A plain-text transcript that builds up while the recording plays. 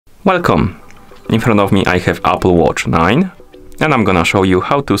Welcome! In front of me I have Apple Watch 9 and I'm gonna show you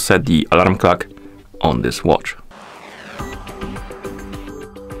how to set the alarm clock on this watch.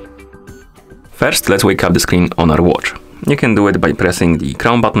 First, let's wake up the screen on our watch. You can do it by pressing the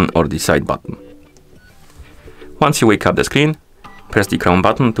crown button or the side button. Once you wake up the screen, press the crown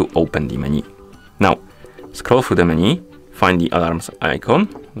button to open the menu. Now, scroll through the menu, find the alarms icon,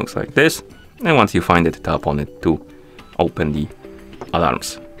 looks like this, and once you find it, tap on it to open the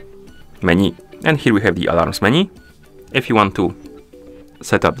alarms menu. And here we have the alarms menu. If you want to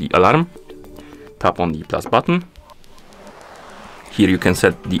set up the alarm, tap on the plus button. Here you can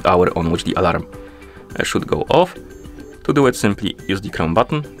set the hour on which the alarm should go off. To do it, simply use the crown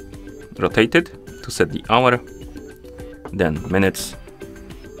button, rotate it to set the hour, then minutes,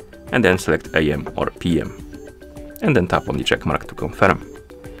 and then select AM or PM. And then tap on the check mark to confirm.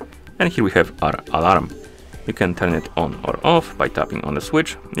 And here we have our alarm. You can turn it on or off by tapping on the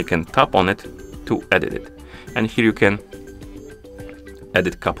switch. You can tap on it to edit it. And here you can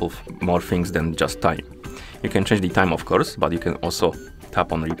edit a couple more things than just time. You can change the time, of course, but you can also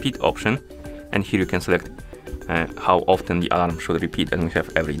tap on the repeat option. And here you can select how often the alarm should repeat. And we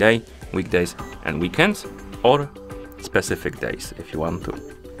have every day, weekdays and weekends, or specific days if you want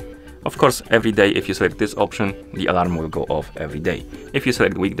to. Of course, every day, if you select this option, the alarm will go off every day. If you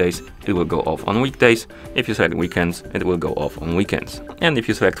select weekdays, it will go off on weekdays. If you select weekends, it will go off on weekends. And if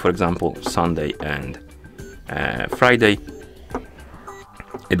you select, for example, Sunday and Friday,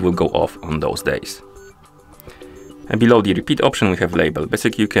 it will go off on those days. And below the repeat option, we have label.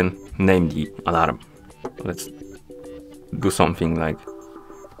 Basically, you can name the alarm. Let's do something like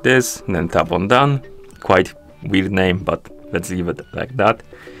this, and then tap on done. Quite weird name, but let's leave it like that.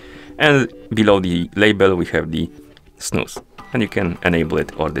 And below the label, we have the snooze, and you can enable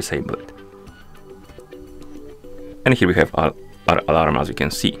it or disable it. And here we have our alarm, as you can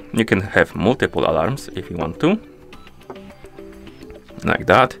see. You can have multiple alarms if you want to, like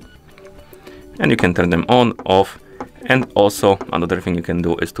that. And you can turn them on, off, and also another thing you can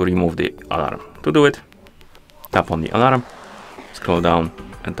do is to remove the alarm. To do it, tap on the alarm, scroll down,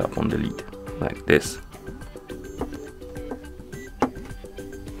 and tap on delete, like this.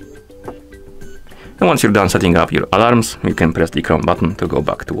 And once you're done setting up your alarms, you can press the crown button to go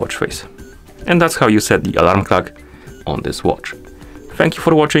back to watch face. And that's how you set the alarm clock on this watch. Thank you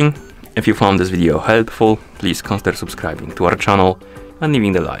for watching. If you found this video helpful, please consider subscribing to our channel and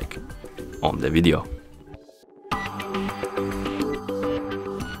leaving the like on the video.